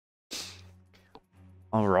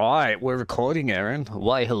All right, we're recording, Aaron.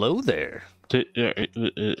 Why, hello there. Is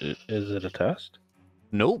it a test?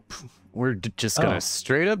 Nope, we're just gonna Oh.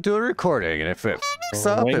 straight up do a recording, and if it fucks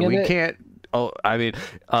up and Winging we it? can't,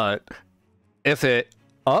 if it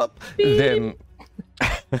up, Beep.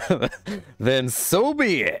 then so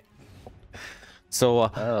be it.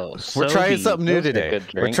 So we're trying something new today.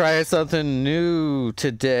 We're trying something new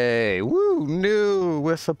today. Woo, new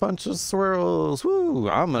with a bunch of swirls. Woo,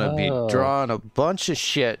 I'm gonna be drawing a bunch of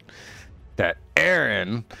shit that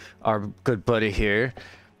Aaron, our good buddy here,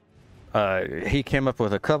 he came up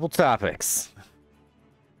with a couple topics.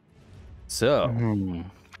 So,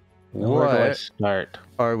 where do I start?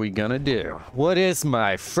 Are we gonna do? What is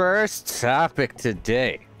my first topic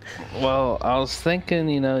today? Well, I was thinking,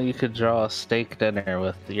 you could draw a steak dinner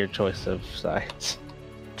with your choice of sides.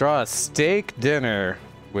 Draw a steak dinner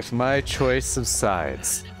with my choice of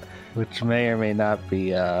sides. Which may or may not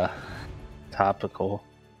be topical.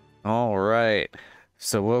 All right.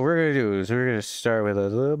 So what we're gonna do is we're gonna start with a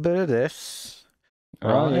little bit of this.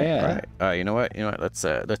 Oh yeah. Right. You know what? Let's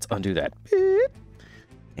undo that.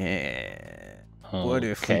 And what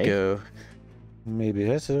if we go? Maybe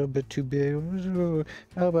that's a little bit too big.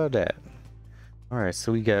 How about that? All right.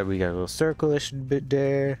 So we got a little circle-ish bit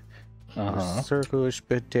there. Circle-ish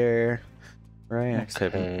bit there. Right.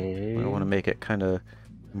 Except we want to make it kind of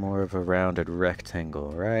more of a rounded rectangle,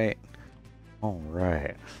 right? All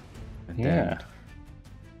right. And then,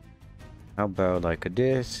 how about like a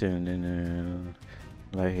this and then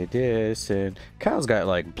like a this, and cow's got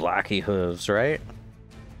like blocky hooves, right?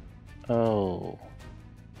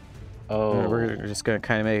 We're just gonna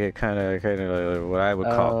kind of make it kind of like what I would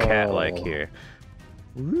call cat-like here.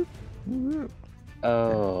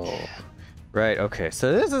 Right. Okay.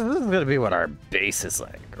 So this is gonna be what our base is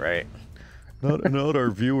like, right? Not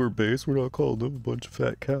our viewer base. We're not calling them a bunch of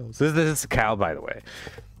fat cows. This is a cow, by the way,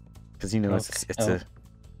 because it's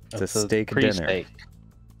a steak dinner. Steak.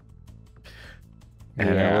 And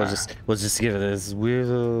we'll just give it this weird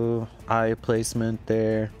little eye placement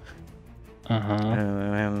there.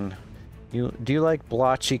 And do you like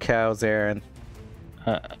blotchy cows, Aaron?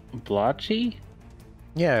 Blotchy?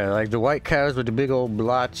 Yeah, like the white cows with the big old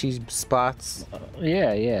blotchy spots.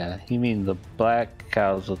 Yeah. You mean the black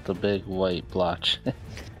cows with the big white blotch?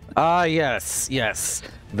 Yes.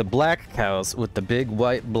 The black cows with the big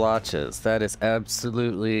white blotches. That is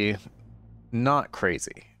absolutely not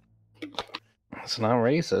crazy. It's not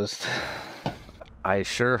racist. I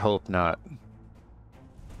sure hope not.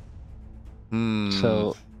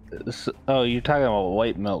 So, you're talking about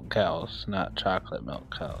white milk cows, not chocolate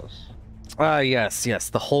milk cows. Yes,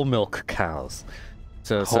 the whole milk cows.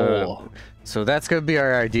 So that's gonna be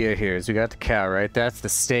our idea here. Is we got the cow, right? That's the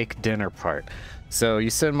steak dinner part. So you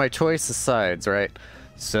said my choice of sides, right?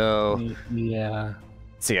 So yeah.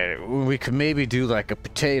 See, we could maybe do like a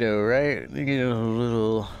potato, right? A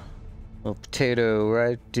little potato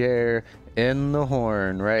right there in the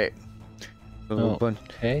horn, right?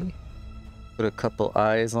 Okay. Put a couple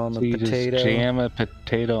eyes on the potato. Just jam a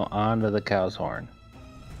potato onto the cow's horn.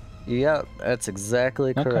 Yep, that's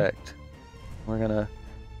exactly correct. We're gonna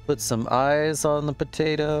put some eyes on the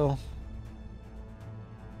potato.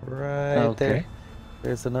 Right there.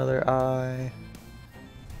 There's another eye.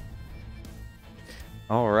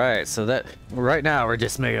 All right, so that right now we're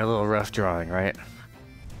just making a little rough drawing, right?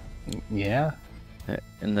 Yeah.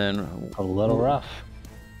 And then a little rough.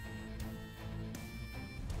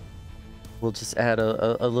 We'll just add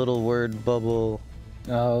a little word bubble.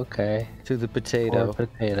 Oh, okay. To the potato. Or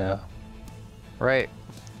potato. Right.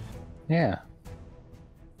 Yeah.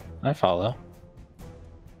 I follow.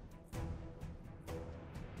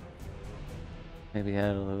 Maybe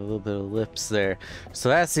add a little bit of lips there. So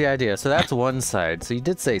that's the idea. So that's one side. So you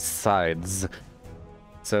did say sides.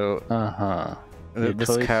 So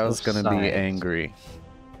this cow's gonna be angry.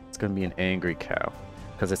 It's gonna be an angry cow.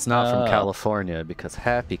 Because it's not from California, because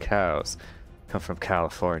happy cows come from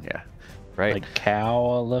California, right? Like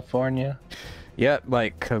California? Yep,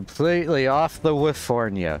 like completely off the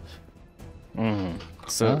California.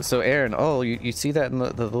 So Aaron, you see that in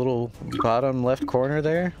the little bottom left corner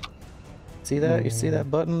there? See that? You see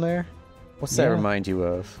that button there? What's that remind you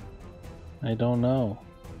of? I don't know.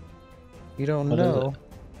 You don't know?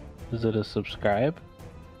 Is it a subscribe?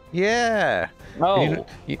 Yeah. Oh.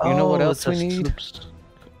 You know what else we need?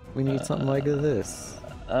 We need something like this.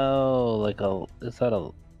 It's like a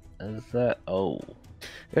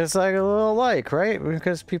little like, right?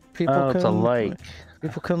 Because people can it's a like.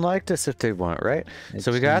 People can like this if they want, right?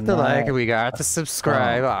 So we got the like and we got the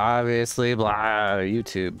subscribe, obviously, blah,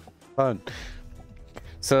 YouTube. Fun.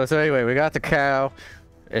 So anyway, we got the cow.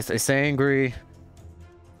 It's angry.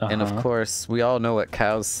 And of course, we all know what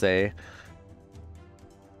cows say.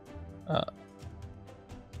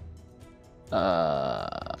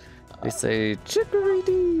 They say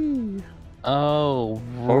chicory-dee. Oh,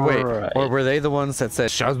 or wait, right. or were they the ones that said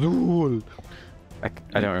Shazul?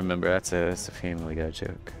 I don't remember. That's a Family Guy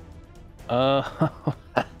joke.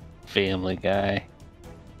 Family Guy.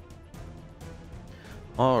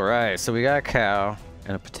 All right, so we got a cow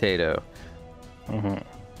and a potato, and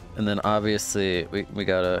then obviously we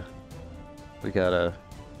gotta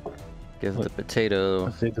give the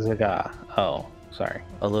potato. Oh, sorry.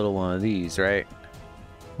 A little one of these, right?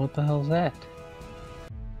 What the hell's that?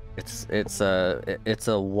 It's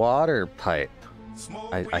a water pipe.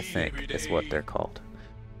 I think is what they're called.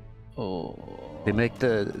 Oh. They make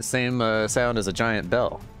the same sound as a giant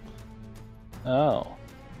bell. Oh.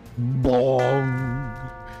 Bong.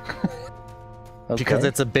 Okay. Because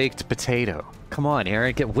it's a baked potato. Come on,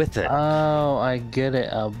 Aaron, get with it. Oh, I get it.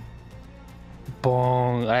 A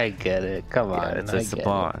bong. I get it. Come on. It's a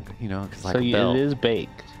bong. You know, like so a bell. It is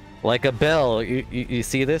baked. Like a bell. You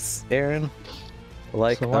see this, Aaron?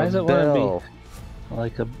 Like so why a does it bell.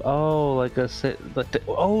 Like a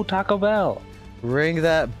Taco Bell. Ring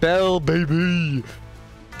that bell, baby.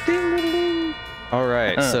 All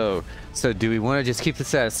right. So do we want to just keep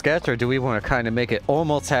this as a sketch, or do we want to kind of make it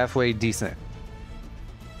almost halfway decent?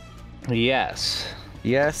 Yes.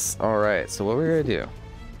 Yes. All right. So what we're gonna do?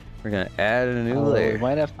 We're gonna add a new layer. We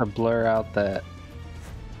might have to blur that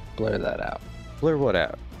out. Blur what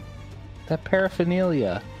out? That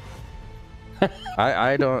paraphernalia.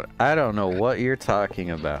 I don't know what you're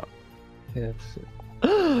talking about. Yes.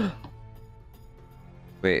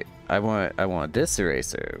 Wait, I want this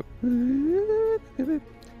eraser.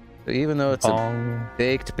 Even though it's a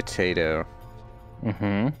baked potato,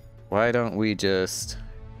 why don't we just,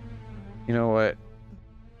 you know what?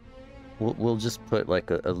 We'll just put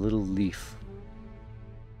like a little leaf.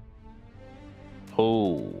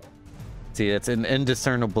 Oh. See, it's an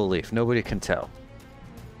indiscernible leaf. Nobody can tell.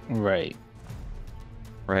 Right.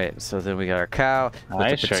 Right. So then we got our cow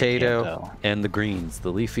with the potato and the greens,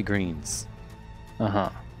 the leafy greens.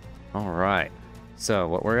 All right. So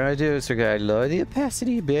what we're gonna do is we're gonna lower the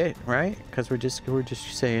opacity a bit, right? Because we're just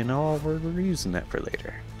saying, oh, we're using that for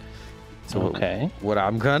later. So what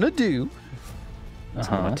I'm gonna do is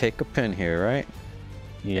I'm gonna take a pen here, right?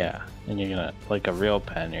 Yeah, and you're gonna, like a real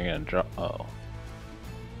pen, you're gonna draw. Oh,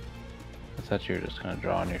 I thought you were just gonna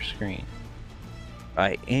draw on your screen.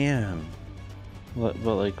 I am. But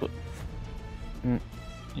like,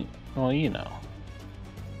 well, you know.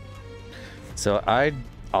 So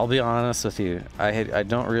I'll be honest with you. I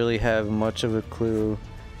don't really have much of a clue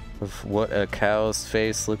of what a cow's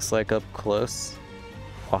face looks like up close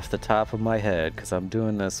off the top of my head, because I'm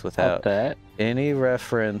doing this without any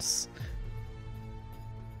reference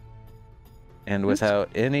and without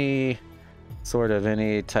any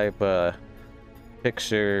type of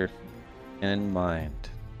picture in mind.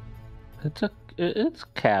 It's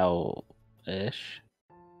cow-ish,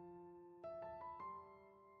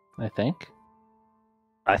 I think.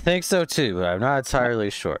 I think so too, but I'm not entirely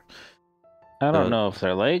sure. I don't know if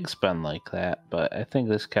their legs bend like that, but I think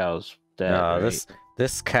this cow's dead. No, right?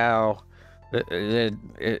 this cow,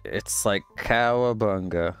 it's like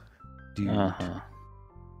cowabunga, dude.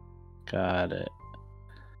 Got it.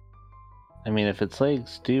 I mean, if its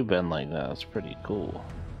legs do bend like that, that's pretty cool.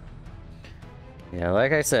 Yeah,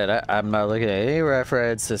 like I said, I'm not looking at any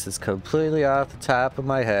reference. This is completely off the top of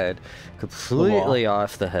my head, completely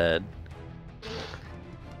off the head.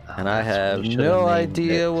 And I have no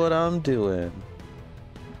idea what I'm doing.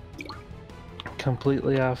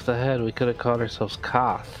 Completely off the head. We could have called ourselves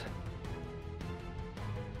Koth.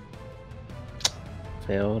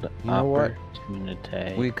 Failed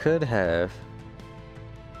opportunity. We could have.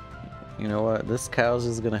 You know what? This cow's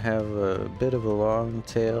is gonna have a bit of a long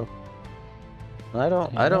tail. I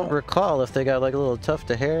don't recall if they got like a little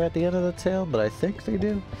tuft of hair at the end of the tail, but I think they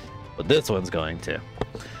do. But this one's going to.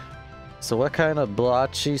 So what kind of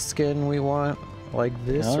blotchy skin we want? Like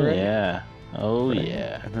this, right? Yeah. Oh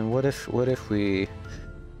yeah. And then what if we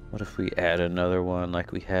add another one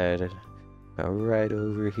like we had right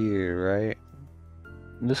over here, right?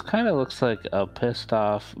 This kind of looks like a pissed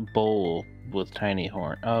off bull with tiny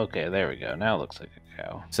horn. Oh, okay, there we go. Now it looks like a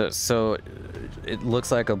cow. So it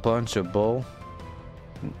looks like a bunch of bull.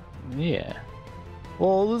 Yeah.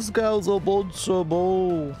 Oh, this guy's a bunch of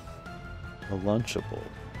bull. A lunchable.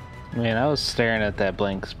 Man, I was staring at that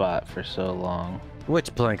blank spot for so long.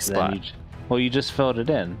 Which blank spot? Well, you just filled it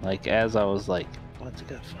in. Like, as I was like, what's it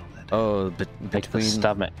gonna fill that in? Oh, like between the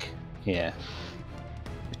stomach. Yeah.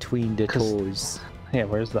 Between the toes. Yeah,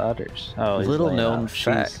 where's the udders? Oh, he's Little laying known out. She's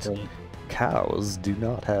fact. laying- Cows do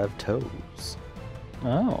not have toes.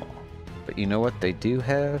 Oh. But you know what they do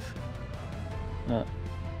have?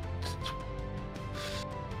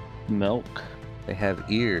 Milk. They have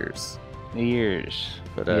ears. Ears.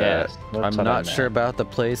 But yes, I'm not sure about the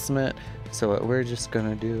placement. So what we're just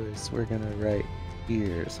gonna do is we're gonna write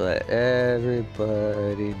ears so that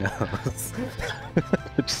everybody knows.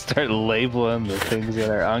 Just start labeling the things that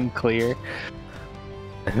are unclear.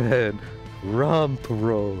 And then rump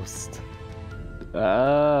roast.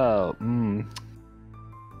 Oh.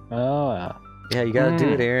 Oh. Yeah, you gotta do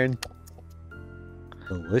it, Aaron.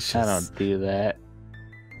 Delicious. I don't do that.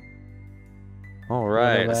 All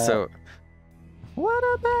right, so what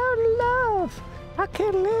about love? I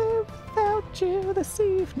can't live without you this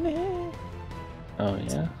evening. Oh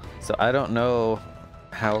yeah. So I don't know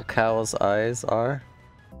how cows' eyes are,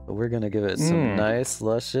 but we're gonna give it some nice,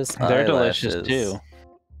 luscious They're eyelashes. delicious too.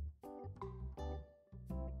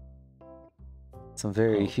 Some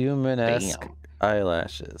very human-esque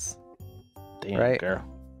eyelashes. Damn, right? girl.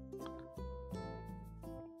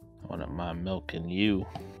 I wanted my milk and you.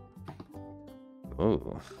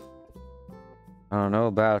 Ooh. I don't know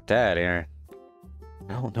about that, Aaron.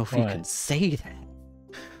 I don't know if you can say that.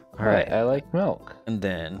 All right. I like milk. And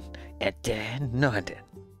then, nothing.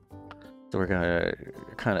 So we're gonna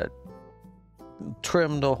kind of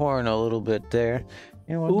trim the horn a little bit there.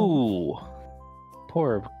 You know what? Ooh,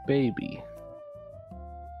 poor baby.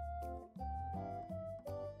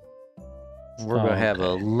 We're gonna have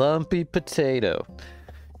a lumpy potato.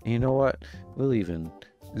 You know what? We'll even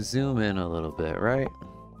zoom in a little bit, right?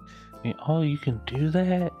 Oh, you can do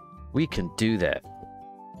that? We can do that.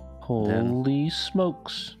 Holy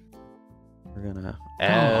smokes. We're gonna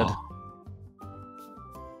add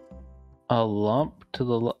a lump to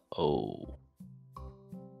the oh.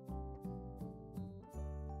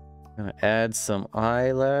 Gonna add some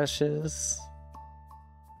eyelashes.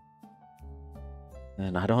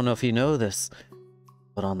 And I don't know if you know this,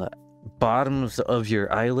 but on the bottoms of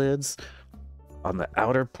your eyelids, on the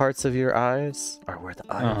outer parts of your eyes, are where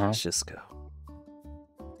the eyelashes go.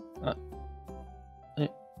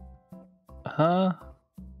 Huh?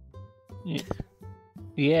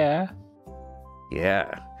 Yeah.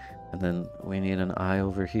 Yeah. And then we need an eye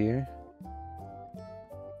over here.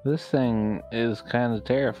 This thing is kind of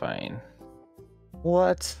terrifying.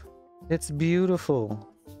 What? It's beautiful.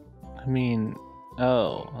 I mean,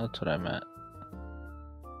 oh, that's what I meant.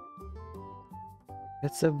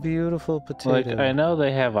 It's a beautiful potato. Like, I know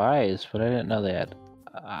they have eyes, but I didn't know they had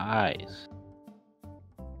eyes.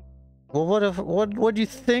 Well, what do you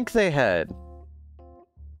think they had?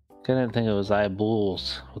 I didn't think it was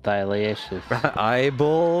eyeballs with eyelashes.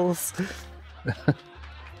 Eyeballs?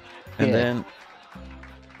 And then...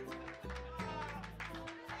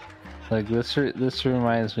 Like, this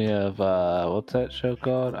reminds me of, what's that show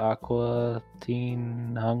called? Aqua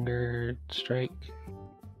Teen Hunger Strike?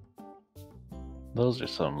 Those are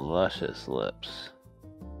some luscious lips.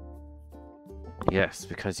 Yes,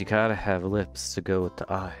 because you gotta have lips to go with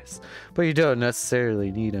the eyes. But you don't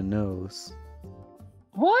necessarily need a nose.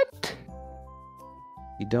 What?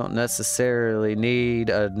 You don't necessarily need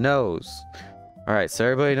a nose. Alright, so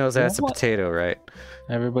everybody knows that's a potato, right?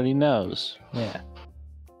 Everybody knows. Yeah.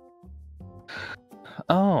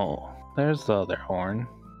 Oh, there's the other horn.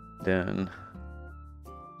 Then...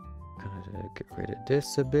 gonna get rid of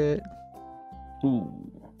this a bit.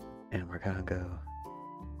 Ooh. And we're gonna go...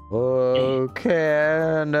 Oh,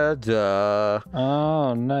 Canada.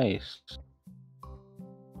 Oh, nice.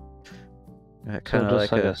 Kind of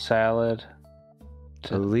like a salad.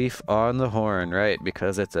 A leaf on the horn, right?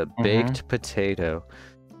 Because it's a baked potato.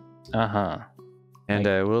 Uh-huh. And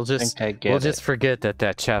we'll just forget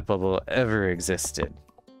that chat bubble ever existed.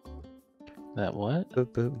 That what? Boop,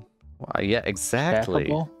 boop. Well, yeah,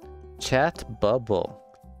 exactly. Chat bubble.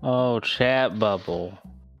 Oh, chat bubble.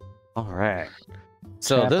 All right.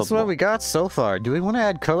 So this is what we got so far. Do we want to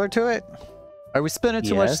add color to it? Are we spending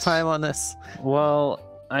too much time on this? Well,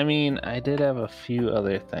 I mean, I did have a few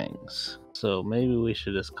other things. So maybe we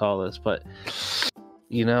should just call this. But,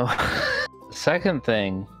 you know, the second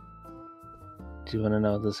thing. Do you want to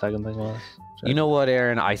know what the second thing was? You know what,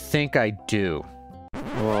 Aaron? I think I do.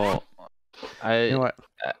 Well, you know what?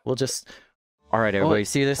 We'll just... All right, everybody.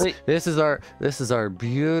 See this? Wait. This is our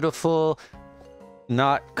beautiful,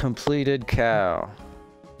 not completed cow.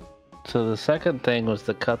 So the second thing was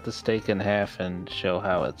to cut the steak in half and show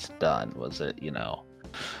how it's done. Was it, you know,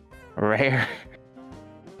 rare?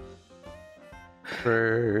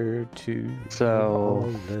 Refer to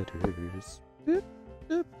all letters. Boop,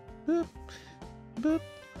 boop, boop, boop,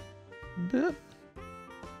 boop,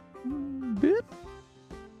 Boop.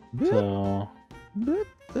 Boop. So. Boop.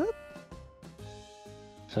 Boop.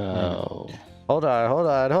 So. Hold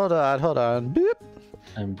on. Boop.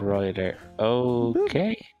 Embroider.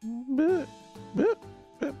 Okay. Boop. Boop.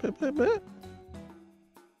 Boop. Boop. Boop.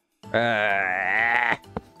 Boop.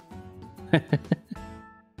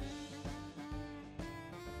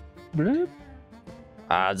 Bloop.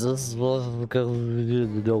 I just was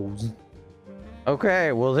going.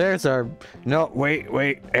 Okay, well there's our. No, wait,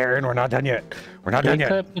 Aaron, we're not done yet. We're not done Baked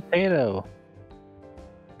yet. up potato.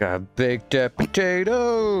 Got baked up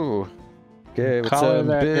potato. Okay, what's Color up,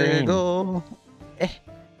 that big green. ol'?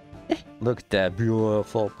 Look at that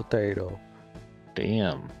beautiful potato.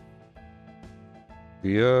 Damn.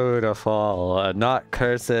 Beautiful, not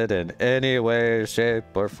cursed in any way, shape,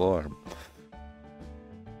 or form.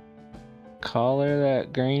 Color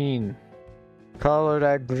that green. Color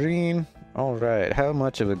that green. All right, how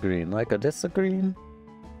much of a green? Like a this a green?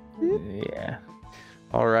 Yeah.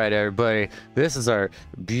 All right, everybody. This is our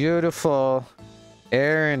beautiful,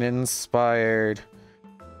 Aaron-inspired,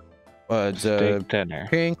 Steak dinner.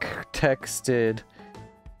 pink texted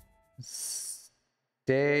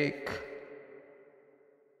steak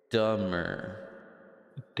dumber.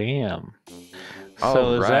 Damn. All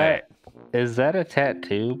So right. is that a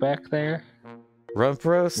tattoo back there? Rump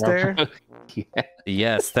roast there? Yeah.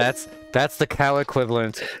 Yes, that's the cow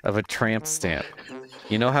equivalent of a tramp stamp.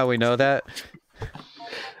 You know how we know that?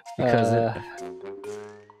 Because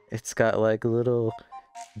it's got like little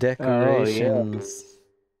decorations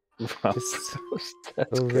just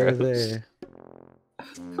That's over gross. there.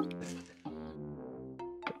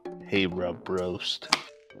 Hey, rub roast.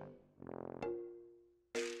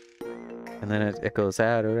 And then it goes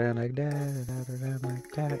out around like that, out around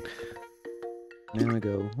like that. And then we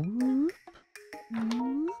go. Whoop, whoop.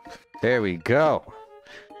 There we go.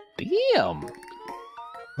 Damn.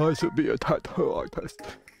 I should be a tattoo artist.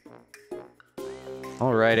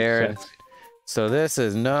 All right, Aaron. Sexy. So this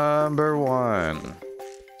is number 1.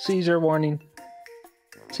 Seizure warning.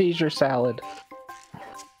 Seizure salad.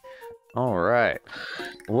 All right.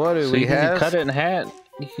 What do So we you can have? cut it in half.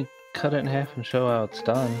 You can cut it in half and show how it's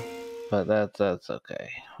done. But that's okay.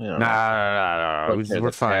 We don't Nah. Butcher We're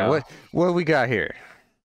the fine. cow. What we got here?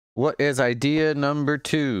 What is idea number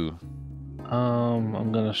 2?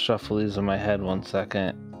 I'm gonna shuffle these in my head 1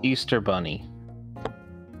 second. Easter bunny.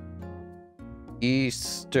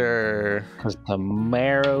 Easter Because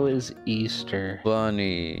tomorrow is Easter.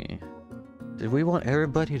 bunny. Did we want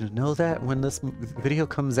everybody to know that when this video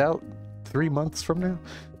comes out 3 months from now?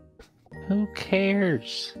 Who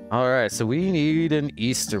cares? All right, so we need an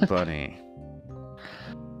Easter bunny.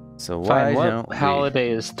 So why Fine, what don't we? holiday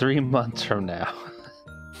is 3 months from now?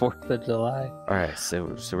 4th of July? All right,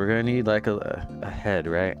 so we're gonna need like a head,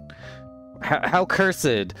 right? How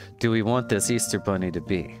cursed do we want this Easter bunny to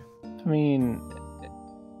be? I mean,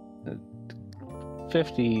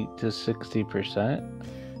 50 to 60%.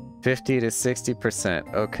 50 to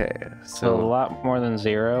 60%. Okay, So a so lot more than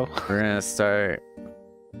 0, we're gonna start.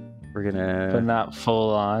 We're but gonna. not full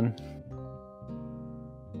on.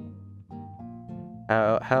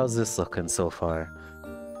 How's this looking so far?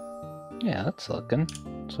 Yeah, that's looking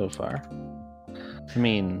so far. I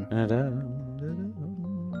mean,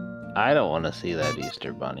 I don't want to see that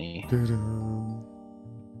Easter bunny.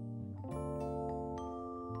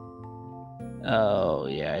 Oh,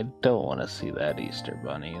 yeah, I don't want to see that Easter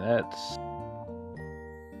bunny. That's...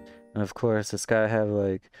 And of course, it's gotta have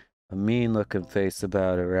like a mean looking face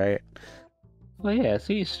about it, right? Well, yeah,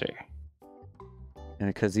 it's Easter. And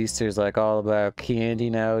because Easter's like all about candy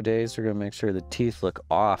nowadays, we're gonna make sure the teeth look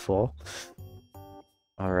awful.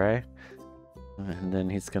 All right. And then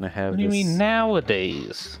he's gonna have What do you mean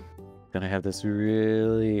nowadays? Gonna have this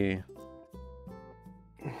really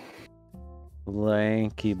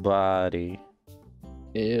lanky body.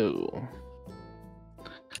 Ew.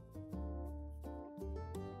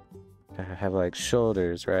 Gotta have like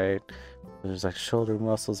shoulders, right? There's like shoulder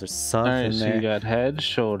muscles or something Alright, so there. you got head,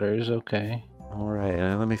 shoulders, okay. All right,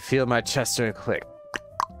 let me feel my chest real quick.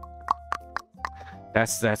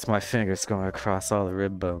 That's my fingers going across all the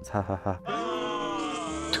rib bones. Ha ha ha.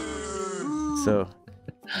 So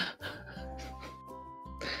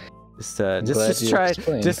just try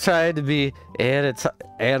to be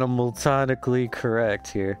animaltonically correct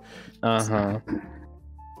here. Uh-huh.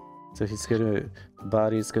 So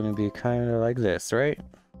body's gonna be kind of like this, right?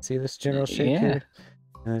 See this general shape here?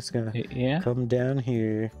 And it's gonna come down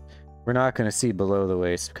here. We're not gonna see below the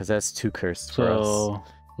waist because that's too cursed for us. So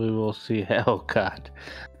we will see, oh god.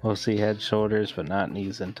 We'll see head, shoulders, but not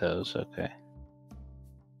knees and toes, okay.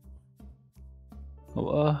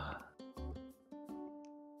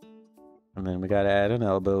 And then we gotta add an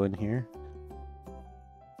elbow in here.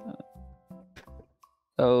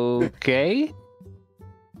 Okay.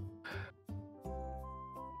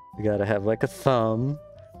 We gotta have like a thumb,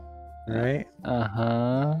 right?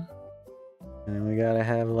 Uh-huh. And then we gotta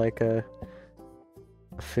have like a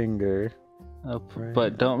finger. Right.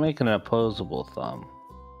 But don't make an opposable thumb.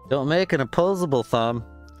 Don't make an opposable thumb.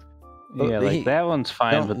 Yeah, like that one's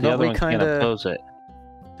fine, but the other one can't oppose it.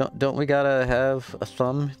 Don't we gotta have a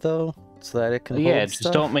thumb though, so that it can hold Yeah, just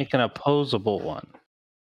stuff? don't make an opposable one.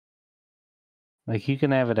 Like you can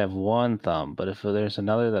have it have one thumb, but if there's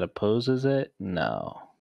another that opposes it, no.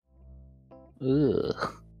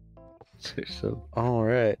 Ugh. So, all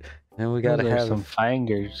right. Then we gotta have some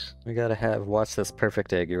fingers. We gotta have. Watch this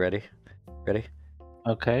perfect egg. You ready? Ready?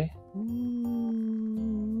 Okay.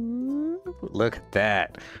 Look at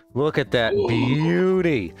that. Look at that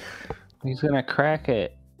beauty. He's gonna crack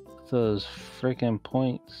it. Those freaking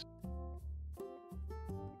points.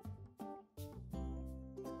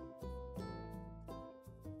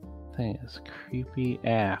 Thing is creepy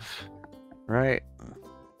AF. Right.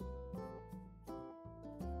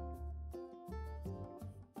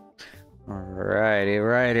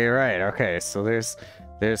 Right. Okay, so there's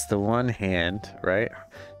the one hand, right?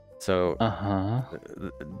 So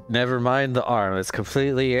never mind the arm. It's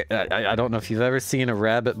completely. I don't know if you've ever seen a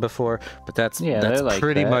rabbit before, but that's like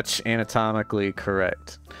pretty much anatomically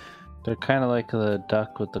correct. They're kind of like the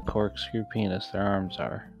duck with the corkscrew penis. Their arms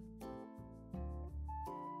are. I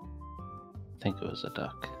think it was a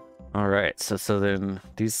duck. All right. So then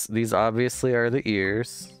these obviously are the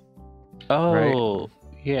ears. Oh. Right?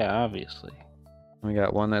 Yeah, obviously. We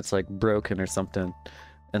got one that's like broken or something.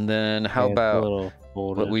 And then how about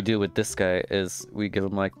what we do with this guy is we give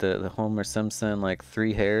him like the Homer Simpson, like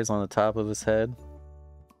 3 hairs on the top of his head.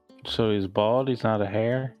 So he's bald, he's not a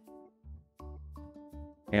hair?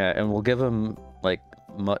 Yeah, and we'll give him like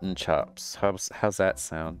mutton chops. How's that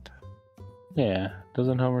sound? Yeah.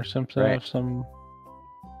 Doesn't Homer Simpson have some...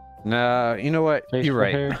 Nah, you know what? You're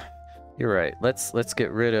right. Hair? You're right. Let's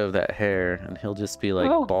get rid of that hair, and he'll just be like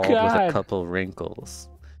bald with a couple wrinkles.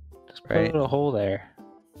 Just put a hole there.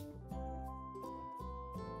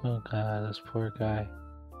 Oh god, this poor guy.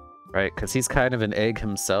 Right, because he's kind of an egg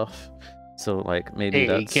himself. So like maybe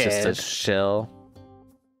that's just a shell.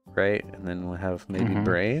 Right? And then we'll have maybe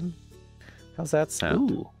brain. How's that sound?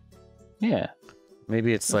 Ooh. Yeah.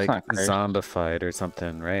 Maybe it's like zombified or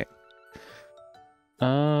something, right?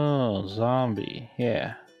 Oh, zombie.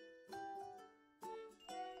 Yeah.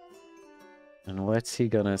 And what's he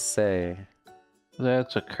gonna say?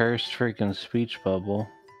 That's a cursed freaking speech bubble.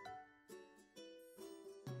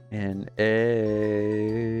 An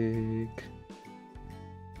egg.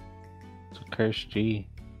 It's a cursed G.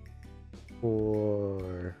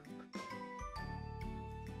 4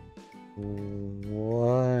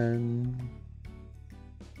 1.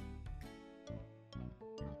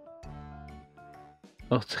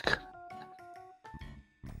 Oh, it's a...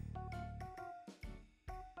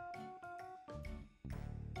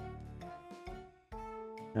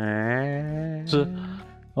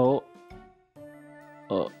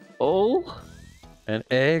 An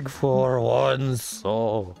egg for one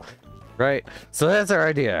soul. Right, so that's our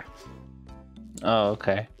idea. Oh,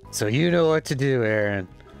 okay. So you know what to do, Aaron.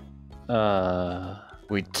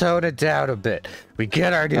 We tone it down a bit. We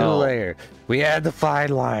get our new layer. We add the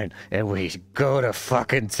fine line, and we go to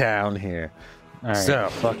fucking town here. All right, so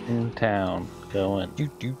fucking town, going.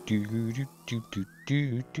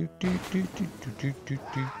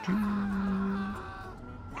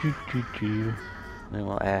 And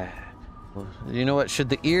we'll add. You know what? Should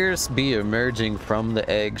the ears be emerging from the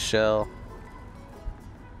eggshell?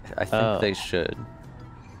 I think they should.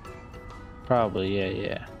 Probably,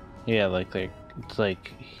 yeah. Like it's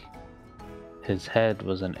like his head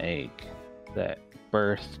was an egg that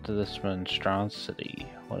birthed this monstrosity,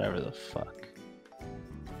 whatever the fuck.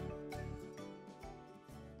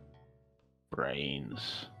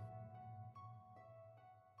 Brains.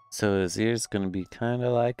 So his ear's gonna be kind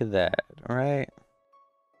of like that, right?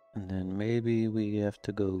 And then maybe we have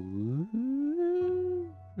to go...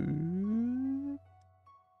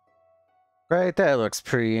 Right, that looks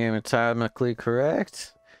pretty anatomically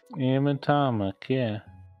correct. Anatomic, yeah.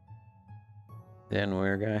 Then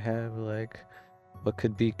we're gonna have, like, what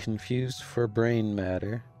could be confused for brain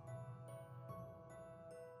matter.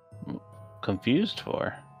 Confused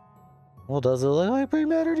for? Well, does it look like brain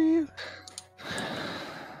matter to you?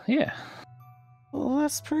 Yeah. Well,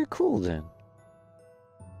 that's pretty cool then.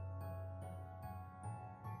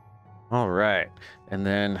 Alright, and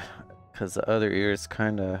then, because the other ear's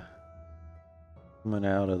kind of coming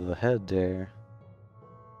out of the head there,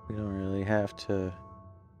 we don't really have to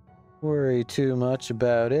worry too much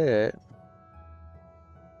about it.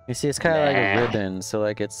 You see, it's kind of like a ribbon, so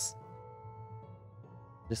like it's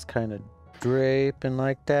just kind of draping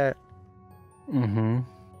like that. Mm-hmm.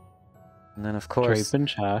 And then of course, draping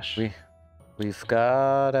Josh. We've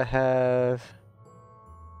gotta have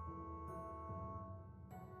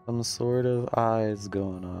some sort of eyes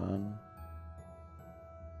going on.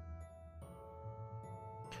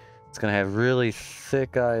 It's gonna have really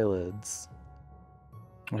thick eyelids.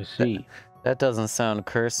 I see. That doesn't sound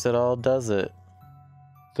cursed at all, does it?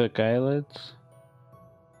 Thick eyelids?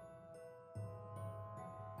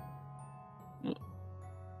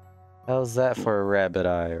 How's that for a rabbit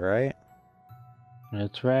eye, right?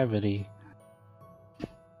 It's rabbity.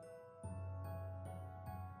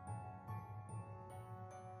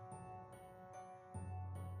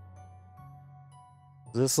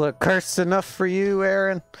 Does this look cursed enough for you,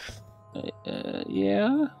 Aaron?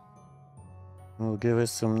 Yeah. We'll give it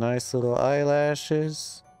some nice little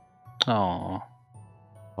eyelashes. Oh.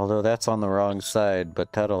 Although that's on the wrong side,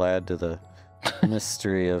 but that'll add to the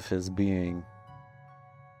mystery of his being.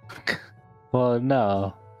 Well,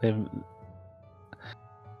 no.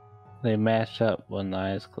 They match up when the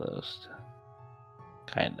eyes closed.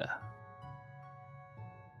 Kinda.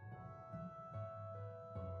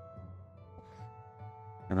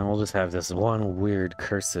 And then we'll just have this one weird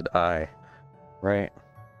cursed eye, right?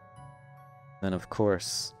 Then of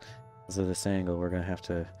course, because of this angle, we're gonna have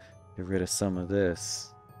to get rid of some of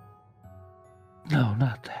this. No,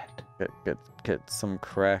 not that. Get some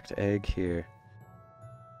cracked egg here,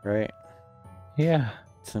 right? Yeah.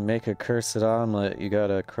 To make a cursed omelet, you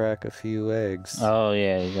gotta crack a few eggs. Oh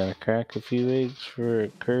yeah, you gotta crack a few eggs for a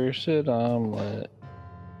cursed omelet.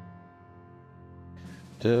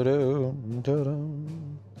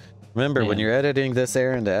 Remember, when you're editing this,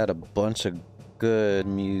 Aaron, to add a bunch of good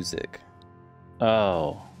music.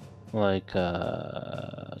 Oh, like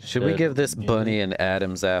should we give this bunny an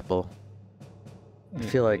Adam's apple? I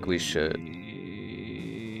feel like we should.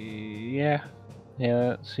 Yeah,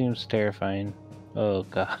 that seems terrifying. Oh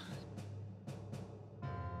god.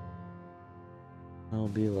 I'll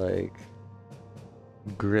be like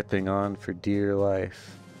gripping on for dear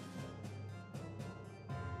life.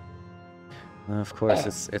 And of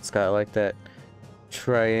course, it's got like that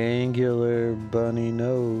triangular bunny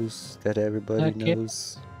nose that everybody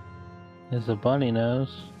knows. It's a bunny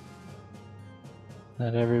nose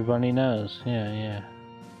that everybody knows. Yeah.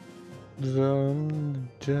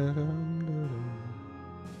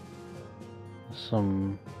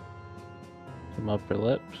 Some upper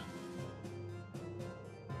lips.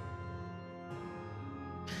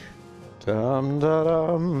 Dum da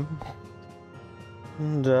dum.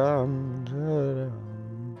 Dum da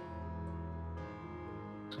dum.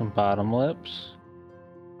 Some bottom lips.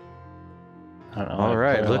 I don't know. All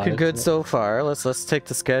right, looking good so far. Let's take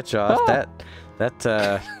the sketch off. Ah!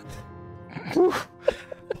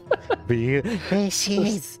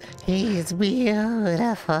 She's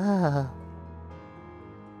beautiful.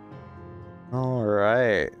 All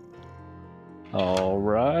right.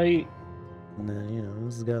 And then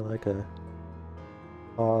this has got like a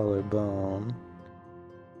collarbone.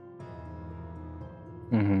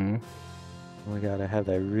 Mm-hmm. We gotta have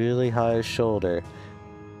that really high shoulder,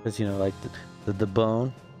 because like the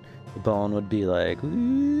bone would be like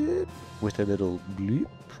with a little bleep,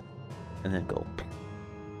 and then go.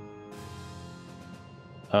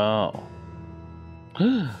 Oh.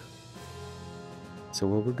 So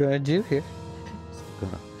what we're gonna do here is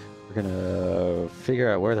we're gonna figure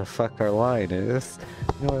out where the fuck our line is.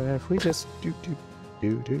 If we just do.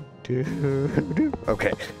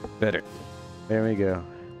 Okay, better. There we go.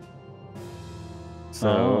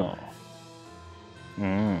 So.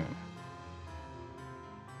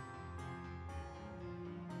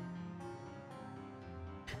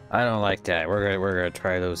 I don't like that. We're gonna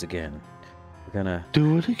try those again. We're gonna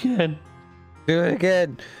do it again.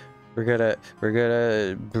 We're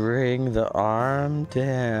gonna bring the arm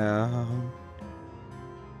down.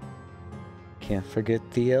 Can't forget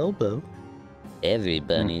the elbow.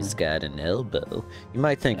 Everybody's got an elbow. You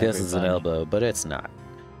might think this is an elbow, but it's not.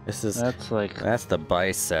 That's the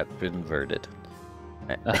bicep inverted.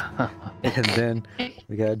 And then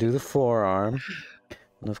we gotta do the forearm.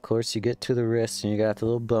 And of course you get to the wrist and you got the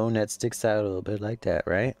little bone that sticks out a little bit like that,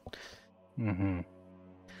 right? Mm-hmm.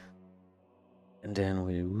 And then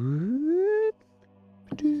we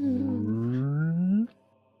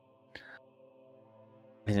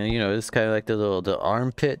and then it's kind of like the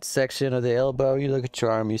armpit section of the elbow. You look at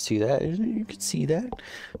your arm, you see that. You can see that,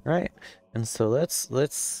 right? And so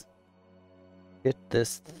let's get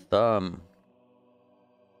this thumb.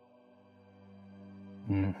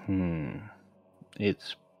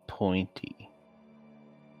 It's pointy.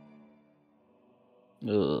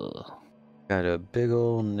 Ugh. Got a big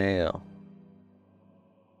old nail.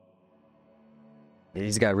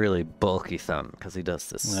 He's got really bulky thumb because he does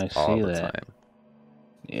this all the time.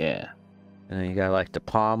 Yeah. And then you got like the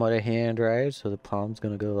palm of the hand, right? So the palm's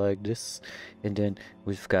gonna go like this, and then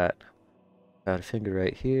we've got a finger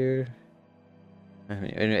right here. I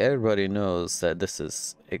mean, and everybody knows that this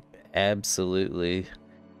is absolutely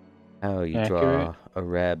how you draw a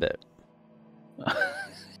rabbit.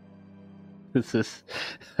 That's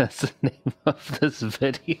the name of this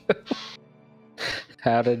video.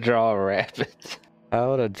 How to draw a rabbit.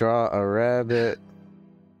 How to draw a rabbit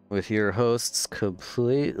with your hosts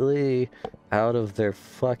completely out of their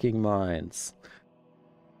fucking minds.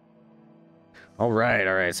 All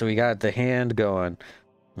right. So we got the hand going.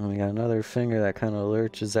 And we got another finger that kind of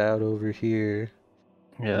lurches out over here.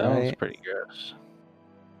 Yeah, that was pretty gross.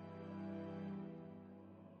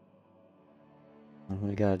 And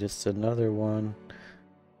we got just another one.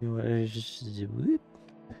 You want to just whoop,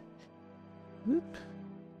 whoop.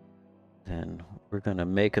 Then we're gonna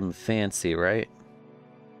make him fancy, right?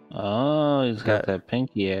 Oh, he's got that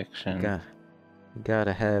pinky action.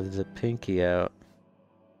 Gotta have the pinky out.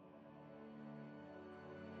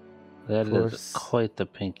 That is quite the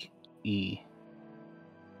pinky E.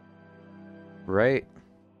 Right?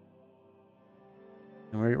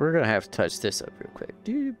 And we're gonna have to touch this up real quick.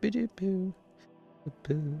 You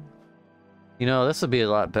know, this would be a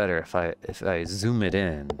lot better if I zoom it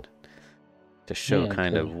in to show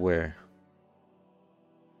kind of where.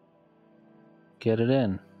 Get it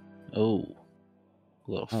in. Oh,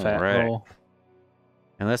 a little fat roll.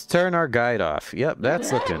 And let's turn our guide off. Yep,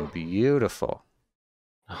 that's looking beautiful.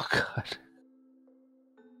 Oh God.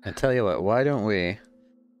 I tell you what, why don't we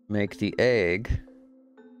make the egg?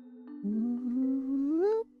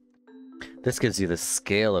 This gives you the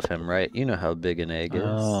scale of him, right? You know how big an egg is.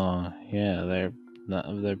 Oh, yeah,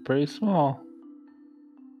 they're pretty small.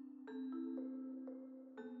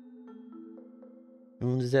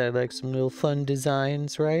 Is that like some little fun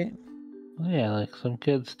designs, right? Oh, yeah, like some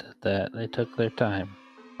kids did that. They took their time.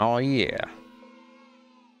 Oh, yeah.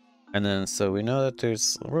 And then, so we know that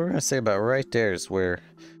we're going to say about right there is where,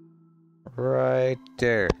 right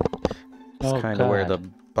there. It's kind of where the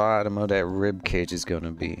bottom of that rib cage is going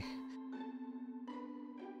to be.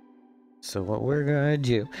 So what we're going to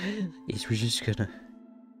do is we're just going to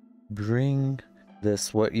bring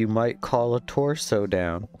this, what you might call a torso,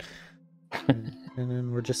 down. And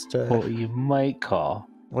then we're just... what you might call.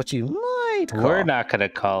 What you might call. We're not going to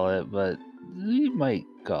call it, but you might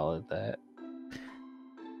call it that.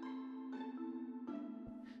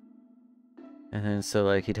 And then so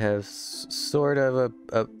like he'd have sort of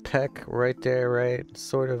a peck right there, right?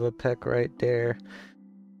 Sort of a peck right there.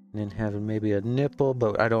 And then having maybe a nipple,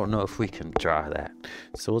 but I don't know if we can draw that.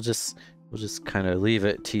 So we'll just kind of leave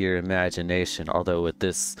it to your imagination. Although with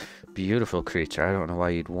this beautiful creature, I don't know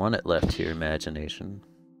why you'd want it left to your imagination.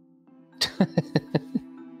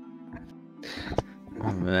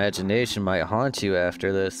 Imagination might haunt you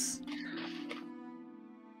after this.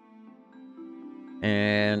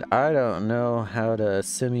 And I don't know how to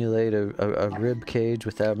simulate a rib cage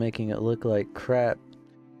without making it look like crap.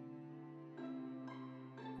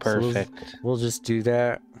 Perfect. So we'll just do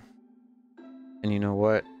that. And you know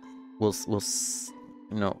what? We'll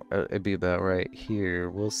it'd be about right here.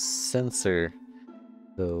 We'll censor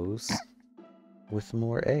those with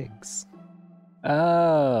more eggs.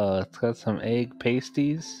 Oh, it's got some egg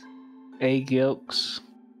pasties, egg yolks.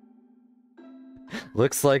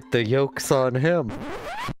 Looks like the yolk's on him.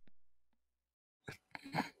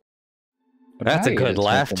 That's a good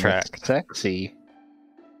laugh track. Sexy.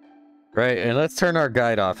 Right, and let's turn our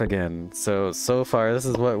guide off again. So far, this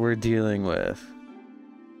is what we're dealing with.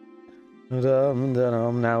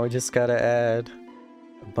 Now we just gotta add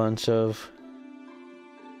a bunch of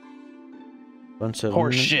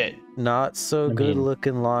horse shit. Not so good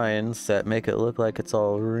looking lines that make it look like it's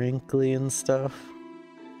all wrinkly and stuff.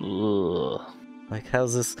 Ugh. Like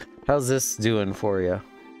how's this doing for you?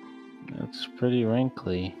 It's pretty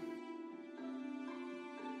wrinkly.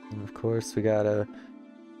 And of course we gotta,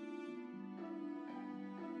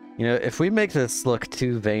 if we make this look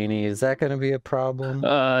too veiny, is that gonna be a problem?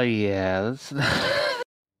 Yeah, let's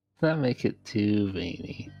not make it too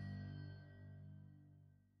veiny.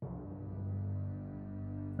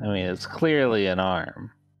 I mean, it's clearly an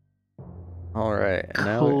arm. All right,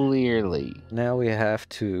 clearly. Now we have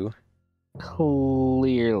to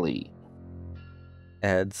clearly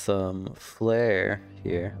add some flair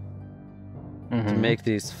here to make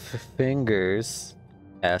these fingers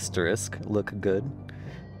asterisk look good.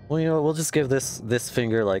 Well, you know what? We'll just give this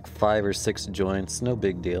finger like 5 or 6 joints. No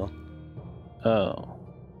big deal. Oh.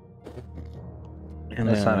 And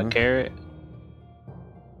that's not a carrot?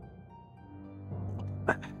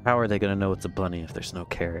 How are they gonna know it's a bunny if there's no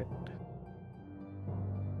carrot?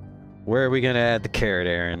 Where are we gonna add the carrot,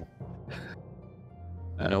 Aaron?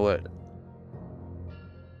 You know what?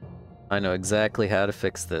 I know exactly how to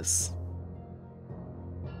fix this.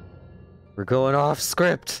 We're going off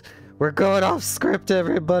script! We're going off script,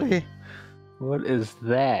 everybody! What is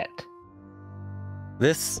that?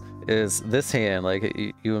 This is this hand, like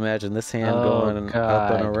you imagine this hand going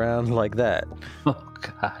up and around like that. Oh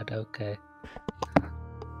god, okay.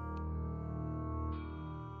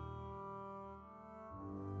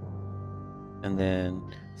 And then,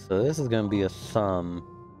 so this is gonna be a thumb.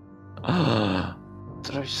 What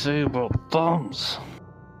did I say about thumbs?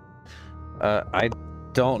 I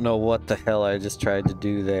don't know what the hell I just tried to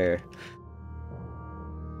do there.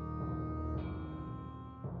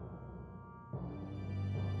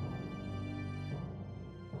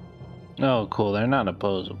 Oh, cool. They're not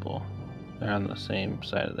opposable. They're on the same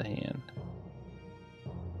side of the hand.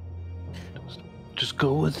 Just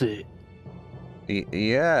go with it.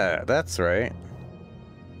 Yeah, that's right.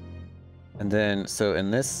 And then, so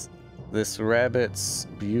in this rabbit's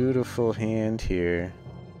beautiful hand here,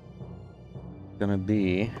 gonna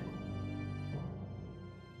be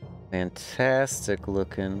fantastic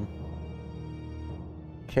looking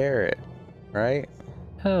carrot, right?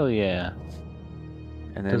 Hell yeah.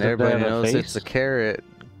 And then everybody knows it's a carrot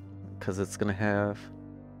because it's gonna have,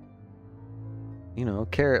 you know,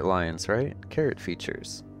 carrot lines, right? Carrot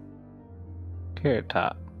features. Carrot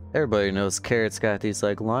top. Everybody knows carrot's got these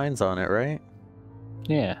like lines on it, right?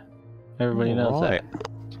 Yeah. Everybody knows that.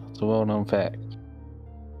 It's a well-known fact.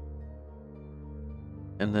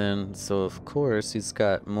 And then, so of course, he's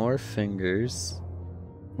got more fingers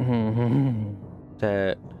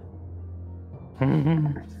that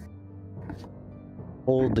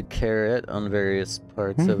hold the carrot on various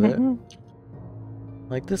parts of it.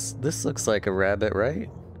 Like this looks like a rabbit, right?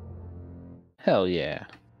 Hell yeah.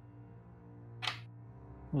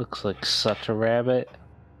 Looks like such a rabbit.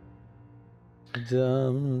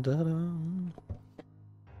 Dum, da, dum.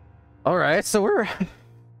 All right, so we're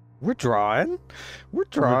drawing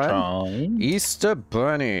Easter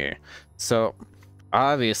Bunny. So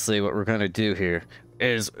obviously, what we're gonna do here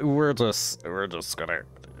is we're gonna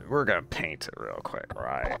paint it real quick,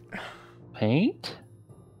 right? Paint.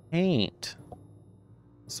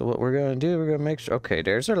 So what we're gonna do? We're gonna make sure. Okay,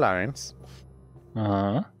 there's our lines.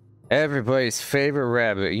 Uh-huh. Everybody's favorite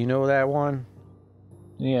rabbit. You know that one?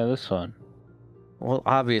 Yeah, this one. Well,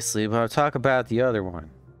 obviously, but I'll talk about the other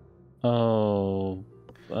one. Oh,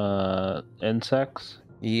 insects?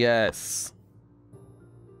 Yes.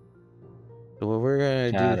 So what we're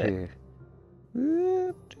gonna do here.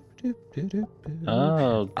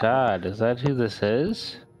 Oh god, is that who this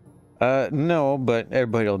is? No, but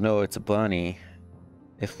everybody will know it's a bunny.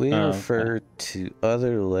 If we refer to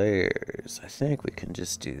other layers, I think we can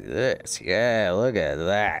just do this. Yeah, look at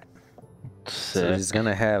that. Sick. So he's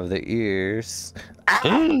gonna have the ears.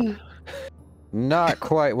 Ah! Not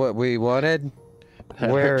quite what we wanted.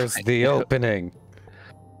 Where's the opening?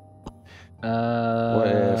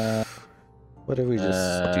 What if we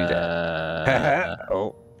just do that?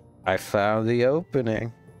 Oh, I found the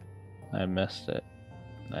opening. I missed it.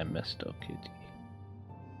 I missed OQT.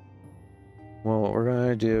 Well, what we're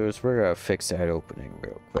gonna do is we're gonna fix that opening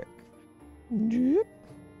real quick.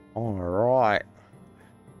 Alright.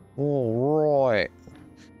 Alright.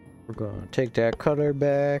 We're gonna take that color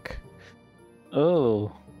back.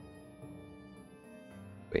 Oh.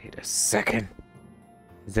 Wait a second.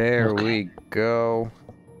 There we go.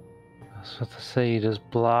 I was about to say, you just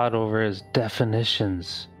blot over his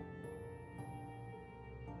definitions.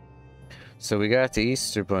 So we got the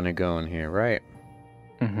Easter Bunny going here, right?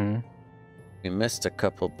 Mm-hmm. We missed a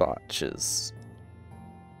couple botches.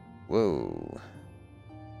 Whoa.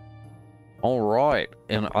 Alright,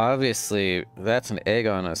 and obviously that's an egg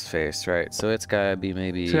on his face, right? So it's gotta be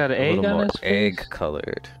maybe a little more egg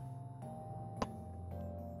colored.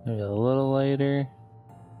 Maybe a little lighter.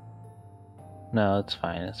 No, it's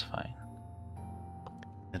fine, it's fine.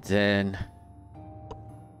 And then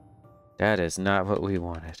that is not what we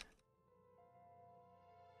wanted.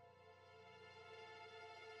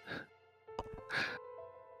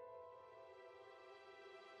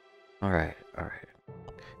 Alright.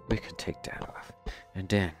 We can take that off. And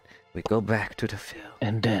then we go back to the fill.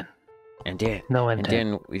 And then. No, and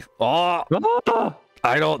then we. Oh!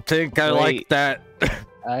 I don't think I like that.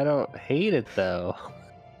 I don't hate it though.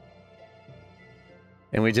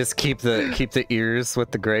 And we just keep the ears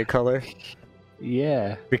with the gray color.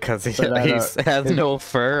 Yeah. Because he has no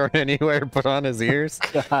fur anywhere but on his ears.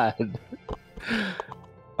 God.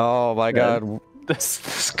 Oh my God. That's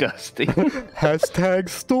disgusting. Hashtag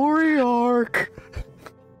story arc.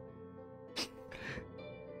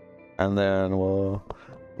 And then we'll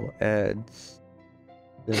add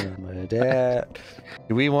that.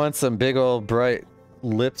 Do we want some big old bright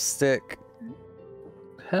lipstick?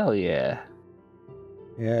 Hell yeah.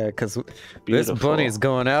 Yeah, because this bunny's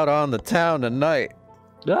going out on the town tonight.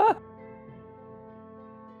 Ah!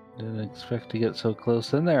 Didn't expect to get so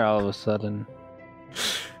close in there all of a sudden.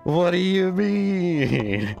 What do you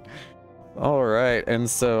mean? All right, and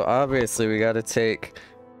so obviously we got to take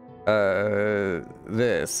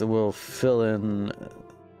this. We'll fill in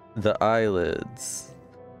the eyelids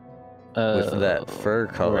with that fur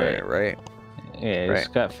color, right? Yeah, it's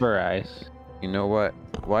got fur eyes. You know what?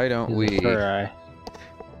 Why don't we? Fur eye.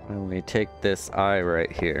 Why don't we take this eye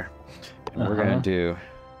right here, and we're gonna do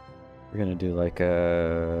like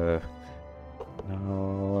a.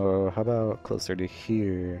 No, how about closer to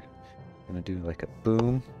here? We're gonna do like a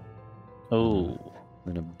boom. Oh.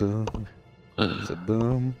 Then a boom. There's a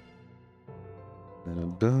boom. Then a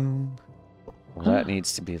boom. Well, that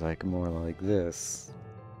needs to be like more like this.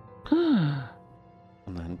 And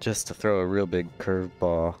then just to throw a real big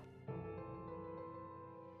curveball.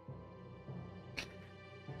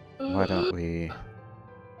 Why don't we?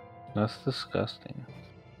 That's disgusting.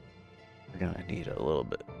 We're gonna need a little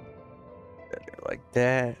bit better, like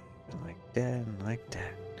that, and like that, and like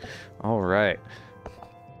that. All right.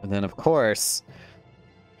 And then of course,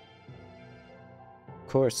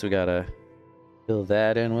 we gotta fill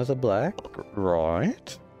that in with a black,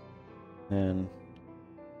 right? And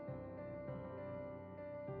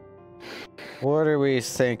what are we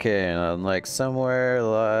thinking? Like somewhere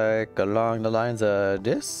like along the lines of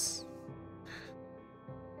this?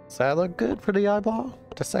 Does that look good for the eyeball?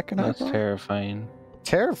 The second eyeball? That's terrifying.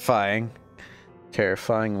 Terrifying?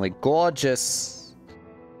 Terrifyingly gorgeous.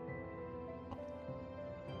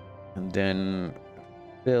 And then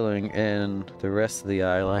filling in the rest of the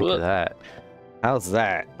eye like that. How's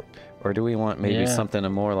that? Or do we want maybe something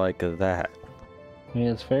more like that? I mean,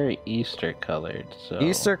 it's very Easter colored, so...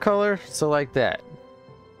 Easter color? So like that?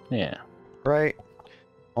 Yeah. Right?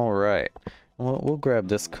 Alright. We'll grab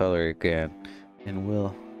this color again. And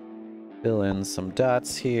we'll fill in some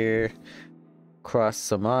dots here. Cross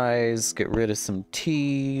some eyes. Get rid of some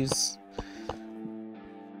T's.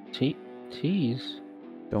 T's?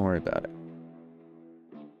 Don't worry about it.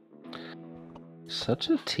 Such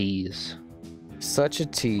a tease. Such a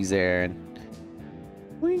tease, Aaron.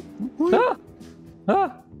 Ah!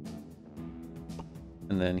 Ah!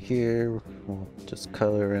 And then here, we'll just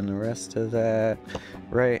color in the rest of that.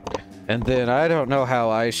 Right. And then I don't know how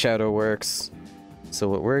eyeshadow works. So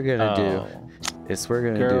what we're gonna do is we're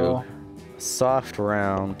gonna do a soft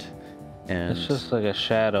round and it's just like a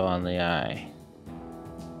shadow on the eye.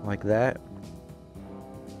 Like that?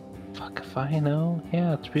 Fuck if I know.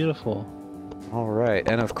 Yeah, it's beautiful. Alright,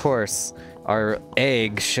 and of course, our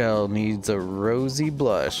eggshell needs a rosy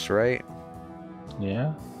blush, right?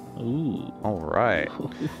 Yeah. Ooh. Alright.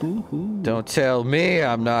 Don't tell me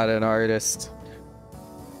I'm not an artist.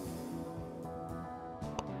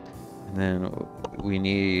 And then we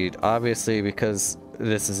need, obviously, because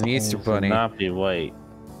this is an Easter bunny, not be white.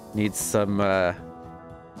 Needs some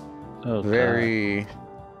very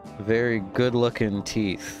good looking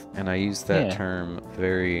teeth, and I use that term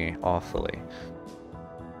very awfully.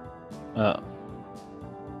 Ugh.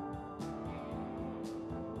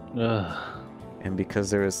 And because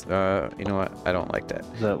there's you know what, I don't like that.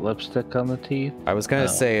 Is that lipstick on the teeth? I was gonna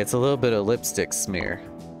say it's a little bit of lipstick smear.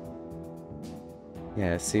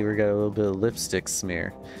 Yeah, see, we got a little bit of lipstick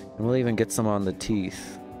smear, and we'll even get some on the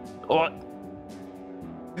teeth. What?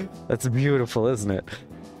 That's beautiful, isn't it?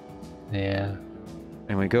 Yeah.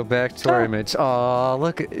 And we go back to our image. Oh,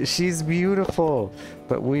 look, she's beautiful,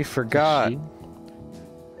 but we forgot.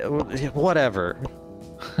 Whatever.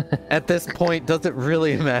 At this point, does it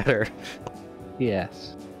really matter?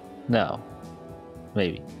 Yes. No.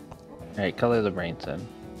 Maybe. All right, color the brains in.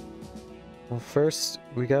 Well, first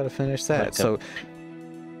we gotta finish that. Like so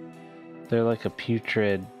they're like a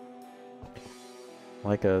putrid.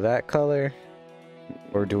 Like a that color,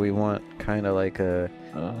 or do we want kind of like a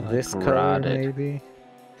this like color rotted. maybe?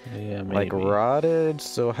 Yeah, maybe. Like rotted.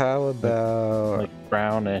 So how about like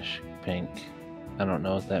brownish pink? I don't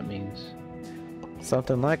know what that means.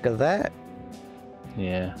 Something like that.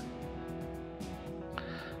 Yeah.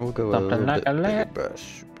 We'll go Something like a that. bigger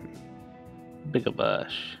brush. Bigger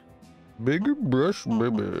brush. Bigger brush,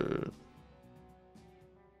 baby.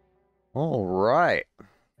 All right.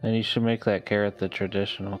 And you should make that carrot the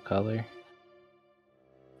traditional color.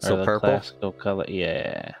 So or the purple? classical color.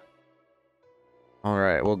 Yeah. All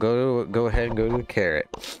right. Well, go ahead and go to the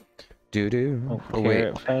carrot. Doo-doo. Oh, Oh,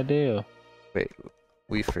 carrot if I do. Wait.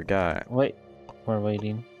 We forgot. Wait. We're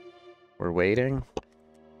waiting. We're waiting?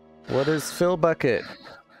 What is fill bucket?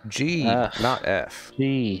 G, F. not F.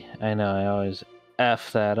 G. I know, I always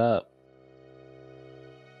F that up.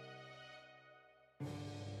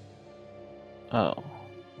 Oh.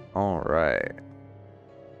 Alright.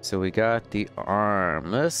 So we got the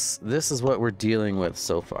arm. This is what we're dealing with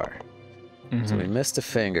so far. So we missed a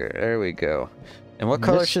finger. There we go. And what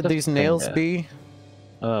color should these nails be?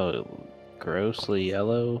 Oh, grossly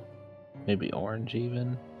yellow. Maybe orange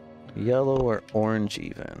even. Yellow or orange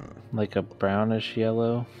even. Like a brownish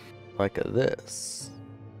yellow. Like a this.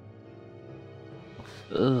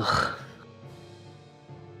 Ugh.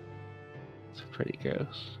 It's pretty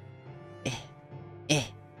gross.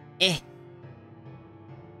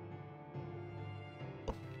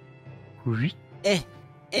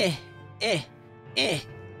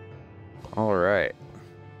 All right.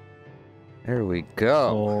 There we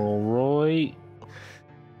go. All right.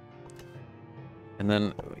 And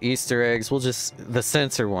then Easter eggs, we'll just, the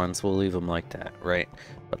sensor ones, we'll leave them like that, right?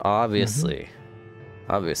 But obviously,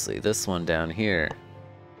 this one down here,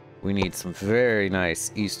 we need some very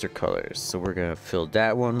nice Easter colors. So we're gonna fill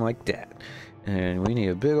that one like that. And we need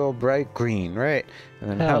a big old bright green, right?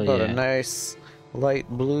 And then how about a nice light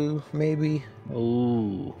blue, maybe?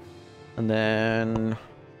 Ooh. And then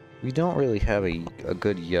we don't really have a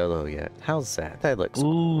good yellow yet. How's that? That looks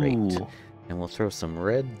great. And we'll throw some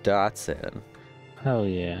red dots in. Hell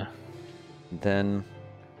yeah. Then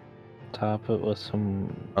top it with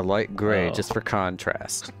some a light gray just for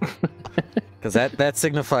contrast. Because that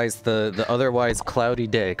signifies the otherwise cloudy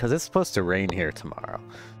day, because it's supposed to rain here tomorrow.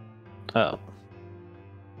 Oh.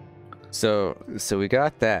 So we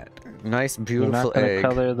got that. Nice, beautiful egg. You're not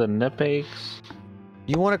gonna color the nip eggs?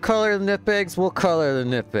 You want to color the nip eggs? We'll color the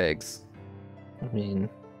nip eggs. I mean,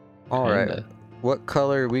 alright. What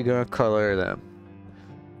color are we gonna color them?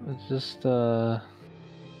 It's just, I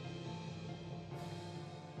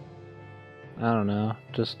don't know.